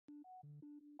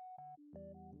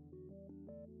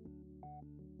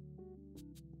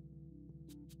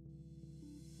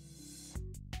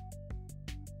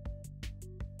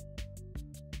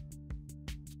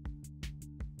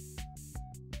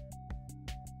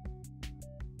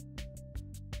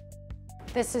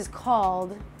This is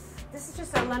called? This is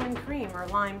just a lemon cream or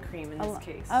lime cream in this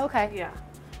case. Oh, okay. Yeah.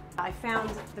 I found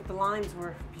that the limes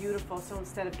were beautiful, so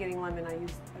instead of getting lemon, I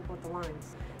bought the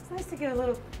limes. It's nice to get a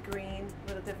little green, a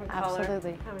little different color.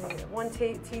 Absolutely. How many? 1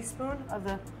 teaspoon of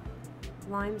the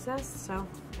lime zest. So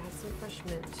I have some fresh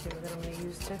mint too that I'm going to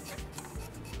use to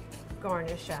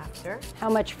garnish after. How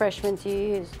much fresh mint do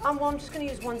you use? Well, I'm just going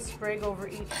to use 1 sprig over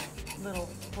each little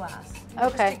glass.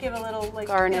 Okay. Just to give a little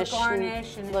garnish,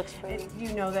 garnish and looks pretty.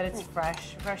 you know that it's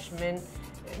fresh. Fresh mint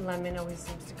and lemon always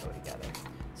seems to go together.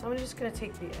 So I'm just going to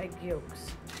take the egg yolks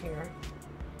here,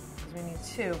 because we need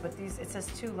 2, but these, it says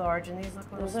 2 large, and these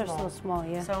look a little small. Those are so small,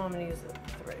 yeah. So I'm going to use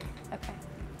 3. Okay.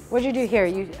 What'd you do here?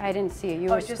 I didn't see it.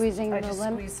 You were squeezing I the just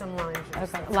lime? squeezed some lime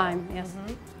juice. Okay, lime, yes.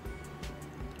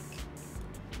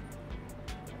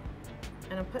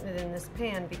 And I'm putting it in this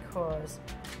pan because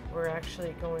we're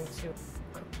actually going to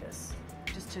cook this,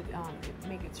 just to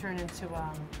make it turn into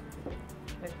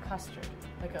like custard,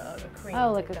 like a cream.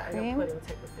 Oh, like a that, cream? pudding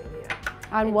type of thing, yeah.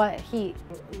 On what heat?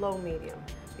 Low medium,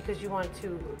 because you want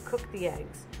to cook the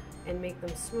eggs and make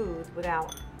them smooth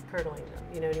without curdling them.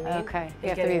 You know what I mean? Okay, you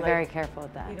have to be very careful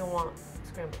with that. You don't want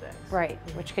scrambled eggs. Right,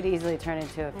 which could easily turn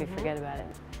into if you forget about it.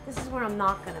 This is where I'm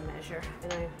not going to measure,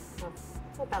 and I have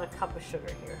about a cup of sugar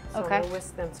here. So Okay. I'm going to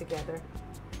whisk them together.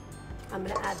 I'm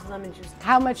going to add lemon juice.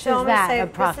 How much is that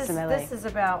approximately? This is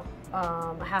about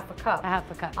a half a cup. A half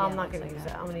a cup. I'm not going to use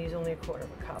that. I'm going to use only 1/4 of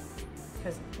a cup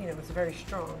because you know it's very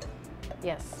strong.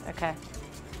 Yes. Okay.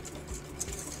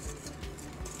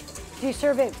 Do you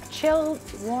serve it chilled,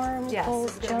 warm, Yes, cold,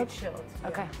 it's going to be chilled. Yeah.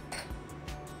 Okay. Add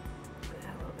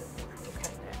a little bit more.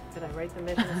 Okay. Did I write the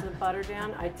measurements of the butter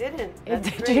down? I didn't. Did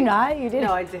That's you great. not? You didn't?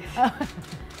 No, I did.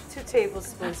 2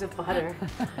 tablespoons of butter.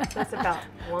 That's about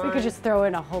 1. We could just throw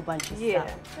in a whole bunch of Yeah,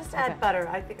 stuff. just add butter.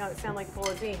 I think I sound like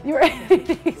Paula Deen. You're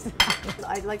right.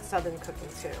 I like Southern cooking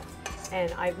too,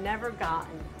 and I've never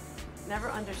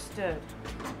understood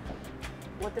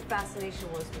what the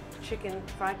fascination was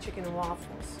with fried chicken and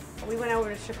waffles. We went over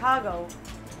to Chicago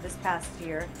this past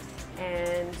year,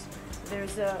 and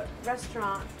there's a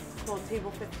restaurant called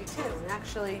Table 52, and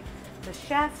actually the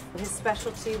chef, his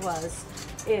specialty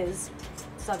is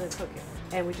Southern cooking.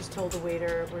 And we just told the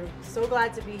waiter, we're so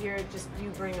glad to be here, just you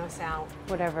bring us out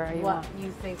Whatever you what want.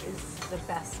 you think is the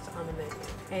best on the menu.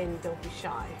 And don't be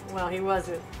shy. Well, he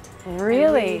wasn't.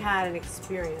 Really? And we had an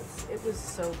experience. It was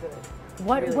so good.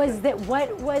 What Really was good. that?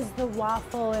 What was the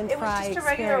waffle and It was fry just a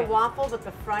regular experience? waffle, but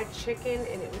the fried chicken,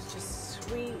 and it was just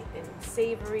sweet and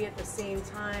savory at the same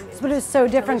time. But it was so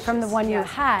different from the delicious, one you yes.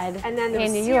 had And then there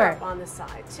in was New syrup York. on the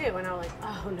side too, and I was like,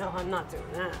 oh no, I'm not doing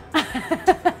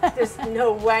that. There's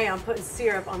no way I'm putting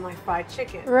syrup on my fried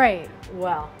chicken. Right.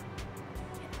 Well,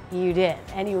 You did,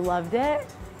 and you loved it.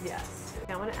 yes.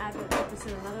 Now I'm gonna add this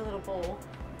in another little bowl,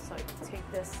 so I can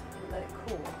take this and let it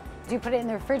cool. Do you put it in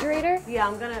the refrigerator? Yeah,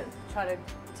 I'm gonna try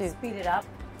to speed it up.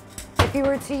 If you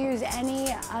were to use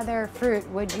any other fruit,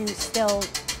 would you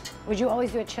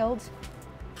always do it chilled?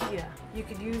 Yeah, you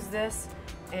could use this,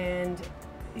 and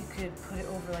you could put it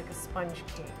over like a sponge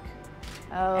cake.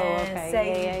 Oh, And okay.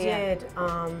 say yeah, you yeah,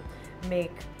 did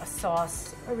make a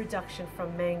sauce, a reduction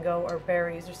from mango or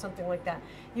berries or something like that.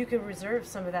 You could reserve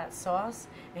some of that sauce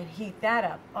and heat that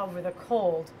up over the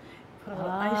cold. Put a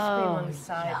little ice cream on the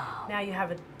side. Now you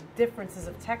have differences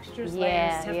of textures,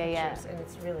 layers, temperatures, and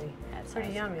it's really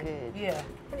pretty yummy. Good. Yeah.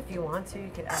 And if you want to, you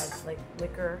could add like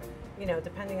liquor, you know,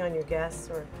 depending on your guests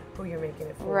or who you're making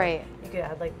it for. Right. You could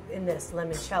add like in this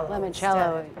limoncello.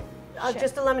 Limoncello. instead.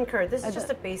 Just a lemon curd. This is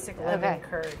just a basic lemon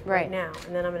curd right now.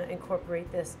 And then I'm going to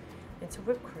incorporate this into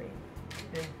whipped cream.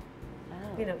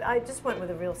 And, you know, I just went with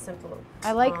a real simple.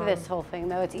 I like this whole thing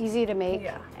though. It's easy to make,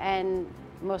 Yeah. and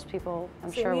most people,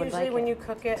 I'm sure, would like it. Usually when you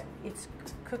cook it,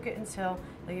 cook it until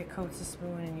like it coats the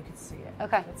spoon and you can see it.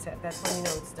 Okay. That's it. That's when you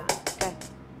know it's done. Okay.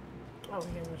 Oh,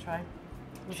 here, I'm gonna try.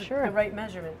 Was it Sure. the right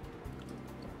measurement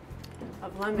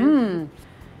of lemon.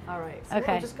 All right. So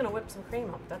Okay. I'm just gonna whip some cream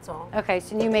up. That's all. Okay,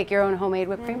 so you make your own homemade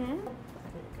whipped cream?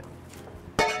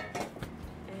 There you go.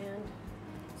 And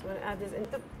so I'm gonna add this. And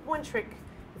the one trick,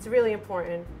 it's really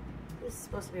important. This is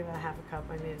supposed to be about half a cup.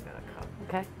 I made about a cup.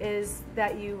 Okay. Is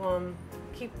that you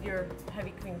keep your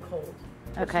heavy cream cold.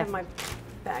 Okay. I have my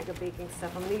bag of baking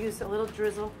stuff. I'm going to use a little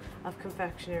drizzle of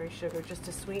confectionery sugar just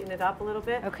to sweeten it up a little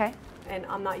bit. Okay. And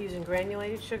I'm not using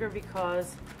granulated sugar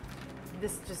because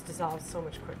this just dissolves so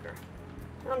much quicker.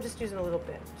 And I'm just using a little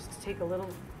bit, just to take a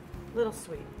little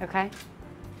sweet. Okay.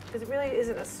 Because it really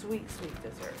isn't a sweet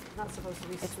dessert. It's not supposed to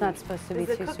be sweet. It's not supposed to be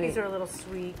The too cookies sweet. are a little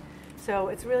sweet, so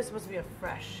it's really supposed to be a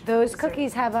fresh Those dessert.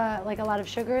 cookies have a lot of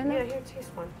sugar in Yeah, them? here, taste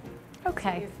one.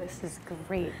 Okay, See if this is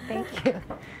great. Thank you.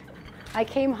 I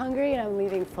came hungry and I'm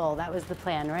leaving full. That was the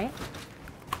plan, right?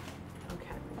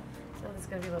 Okay. So this is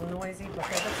going to be a little noisy, but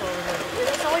that's all we're going to do.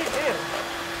 That's all you do.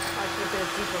 I keep it a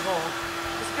deeper roll.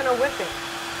 Just going to whip it.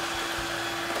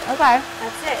 Okay.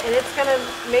 That's it. And it's going to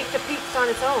make the peaks on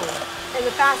its own. And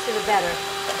the faster, the better.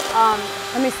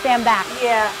 Let me stand back.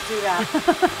 Yeah, do that.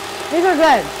 These are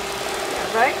good.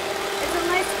 Yeah, right? It's a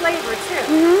nice flavor, too.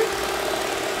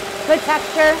 Good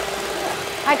texture.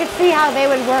 I could see how they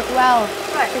would work well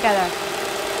together.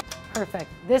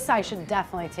 Perfect. This I should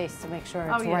definitely taste to make sure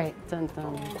it's right. Dun,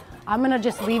 dun. I'm going to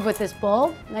just leave with this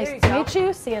bowl. Nice to meet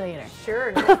you. See you later.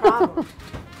 Sure, no problem.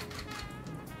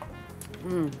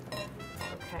 Okay,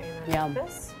 and then Yum.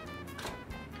 this.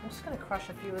 I'm just going to crush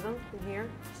a few of them in here.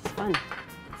 It's fun.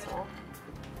 That's all.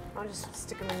 I'll just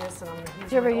stick them in this and I'm going to use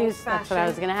Did you ever my use, that's what I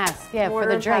was going to ask. Yeah, for mortar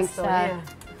the and drinks. pestle, yeah.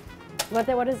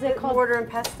 What is it called? Mortar and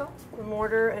pestle. The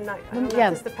mortar and I don't know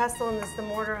if it's the pestle and it's the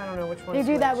mortar. I don't know which one. You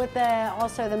do that with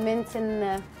also the mint and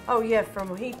the... Oh yeah, for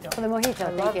mojito. For the mojito,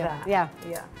 I love you. That. Yeah.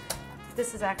 Yeah.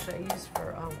 This is actually used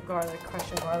for garlic,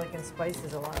 crushing garlic and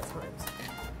spices a lot of times.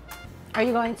 Are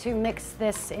you going to mix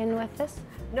this in with this?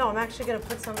 No, I'm actually going to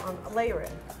put some on, layer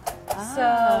it.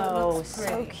 Oh, so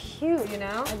so cute. You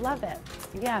know? I love it.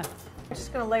 Yeah. I'm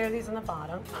just going to layer these on the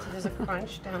bottom. So there's a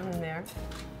crunch down in there.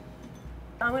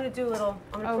 I'm going to do a little.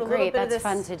 I'm going to put a little bit of That's this,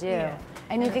 fun to do. Yeah,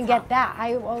 and you can get that.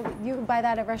 You can buy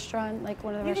that at a restaurant, like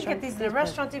one of the restaurants. You can get these at a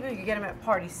restaurant depot. You can get them at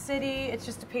Party City. It's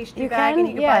just a pastry bag, and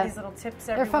you can buy these little tips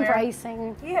everywhere. They're fun for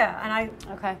icing. Yeah, and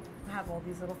I have all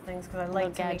these little things because I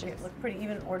like to make it look pretty.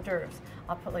 Even hors d'oeuvres.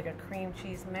 I'll put like a cream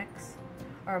cheese mix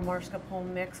or a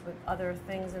mascarpone mix with other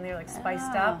things in there, like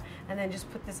spiced up, and then just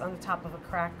put this on the top of a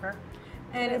cracker.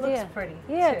 And it looks pretty.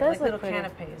 Yeah, too. it does like look little pretty.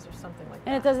 canapes or something like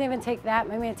that. And it doesn't even take that.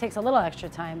 I mean, it takes a little extra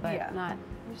time, but not.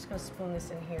 I'm just going to spoon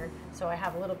this in here so I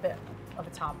have a little bit of a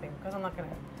topping because I'm not going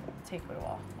to take it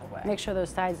all away. Make sure those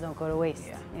sides don't go to waste.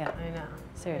 Yeah, I know.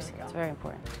 Seriously, it's very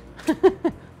important.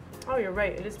 Oh, you're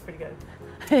right. It is pretty good.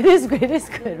 It is good. It is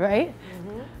good, right?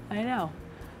 I know.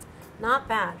 Not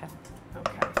bad.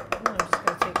 Okay. I'm just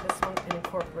going to take this one and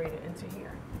incorporate it into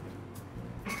here.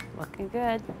 Looking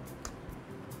good.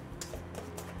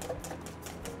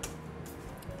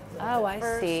 Oh, I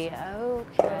see.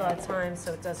 Okay. A lot of time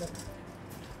so it doesn't.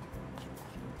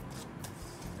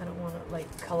 I don't want to like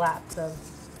collapse the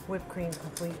whipped cream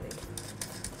completely.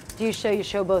 Do you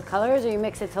show both colors, or you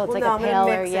mix it till it's like a pale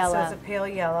or yellow? So it's a pale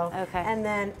yellow. Okay. And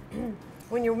then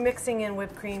when you're mixing in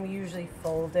whipped cream, you usually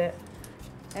fold it.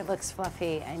 It looks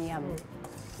fluffy and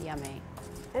yummy.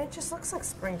 And it just looks like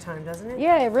springtime, doesn't it?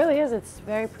 Yeah, it really is. It's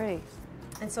very pretty.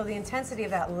 And so the intensity of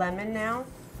that lemon now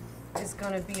is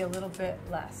going to be a little bit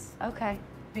less. Okay.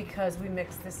 Because we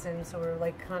mixed this in, so we're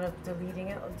like kind of diluting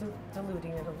it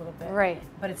a little bit. Right.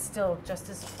 But it's still just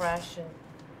as fresh and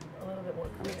a little bit more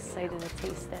creamy. I'm excited to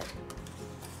taste it.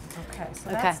 Okay,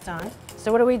 so that's done.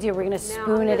 So what do? We're going to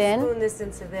spoon it in? I'm going to spoon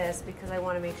this into this because I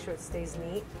want to make sure it stays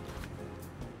neat.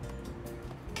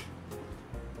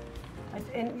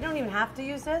 And you don't even have to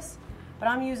use this, but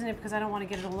I'm using it because I don't want to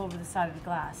get it all over the side of the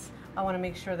glass. I want to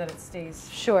make sure that it stays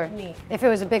neat. If it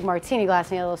was a big martini glass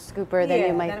and you had a little scooper, then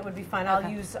you might... then it would be fine. I'll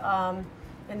use,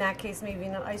 in that case, maybe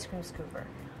an ice cream scooper.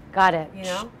 Got it. You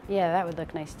know? Yeah, that would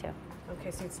look nice too.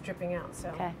 Okay, so it's dripping out, so.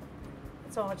 Okay.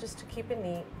 That's all, just to keep it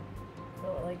neat.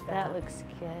 Roll it like that. That looks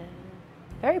good.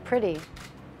 Very pretty.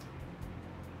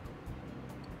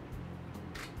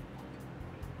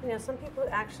 You know, some people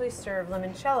actually serve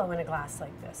limoncello in a glass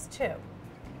like this, too.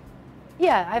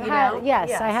 Yeah, I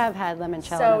have had limoncello in a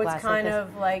glass so it's kind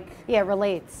of like... Yeah, it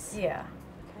relates. Yeah.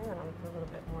 Okay, then I'll put a little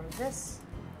bit more of this.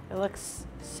 It looks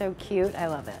so cute. I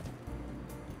love it.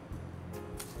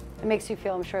 It makes you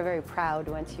feel, I'm sure, very proud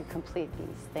once you complete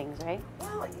these things, right?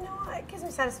 Well, you know, it gives me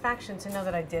satisfaction to know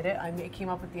that I did it. I came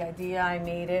up with the idea, I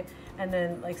made it, and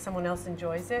then like someone else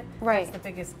enjoys it. Right. That's the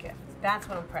biggest gift. That's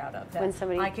what I'm proud of. That when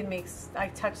somebody... I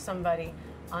touch somebody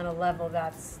on a level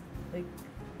that's like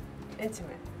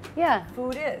intimate. Yeah.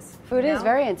 Food is. Food is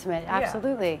very intimate,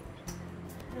 absolutely.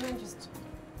 Yeah. And then just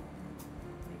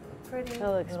make it look pretty. It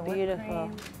looks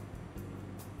beautiful.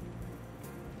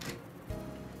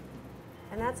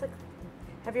 And that's like,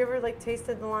 have you ever like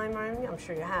tasted the lime ramen? I'm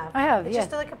sure you have. I have, It's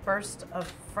just like a burst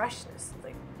of freshness.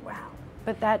 Like, wow.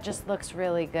 But that just looks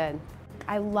really good.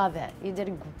 I love it. You did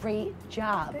a great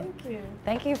job. Thank you.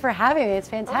 Thank you for having me. It's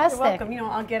fantastic. Oh, you're welcome. You know,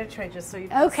 I'll get a tray just so you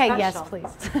can Okay, yes, please.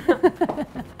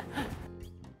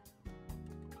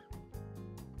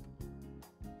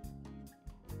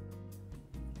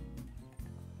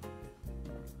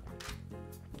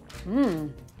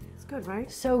 good,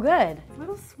 right? So good. A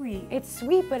little sweet. It's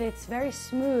sweet, but it's very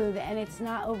smooth, and it's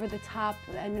not over the top.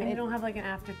 And you don't have like an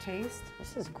aftertaste.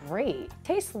 This is great.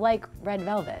 Tastes like red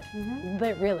velvet,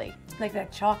 but really. Like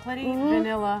that chocolatey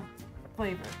vanilla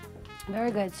flavor.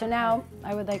 Very good. So now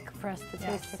I would like for us to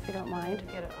taste, if you don't mind,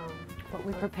 Get what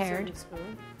we prepared.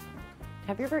 spoon.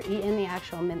 Have you ever eaten the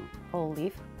actual mint whole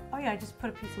leaf? Oh yeah, I just put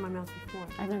a piece in my mouth before.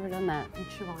 I've never done that. And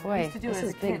chew on it. Boy, I used to do this it as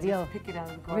is a a big kid. deal. Just pick it out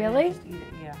of the garden Really? and just eat it.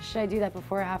 Yeah. Should I do that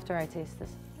before or after I taste this?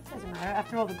 It doesn't matter.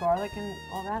 After all the garlic and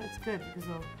all that, it's good because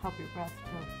it'll help your breath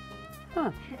too.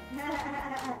 Huh.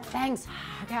 Thanks,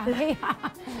 Gabby.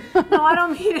 No, I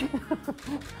don't mean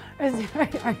it.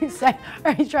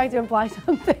 Are you trying to imply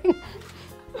something?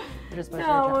 You're just supposed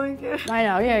No, to I'm kidding. I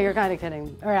know, yeah, you're kind of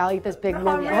kidding. All right, I'll eat this big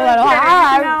No, mint.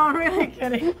 I'm Hold really on, kidding.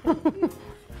 No, I'm really kidding.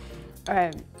 All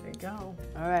right, There you go.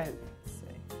 all right. Let's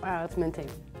see. Wow, it's minty.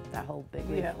 That whole big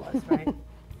leaf. Yeah, it was, right?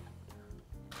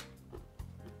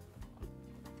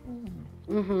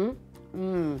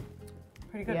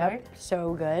 Pretty good, Yep, right?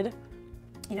 so good.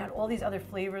 You know, all these other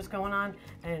flavors going on,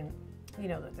 and you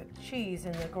know, the cheese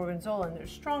and the gorgonzola, and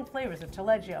there's strong flavors of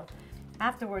taleggio.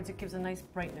 Afterwards, it gives a nice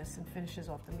brightness and finishes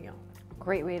off the meal.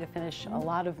 Great way to finish a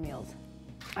lot of meals.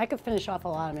 I could finish off a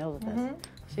lot of meals with this.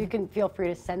 So you can feel free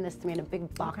to send this to me in a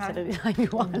big box at any time you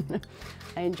want.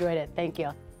 I enjoyed it, thank you.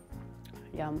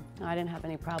 Yum, I didn't have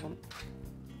any problem.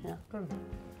 Yeah. Good.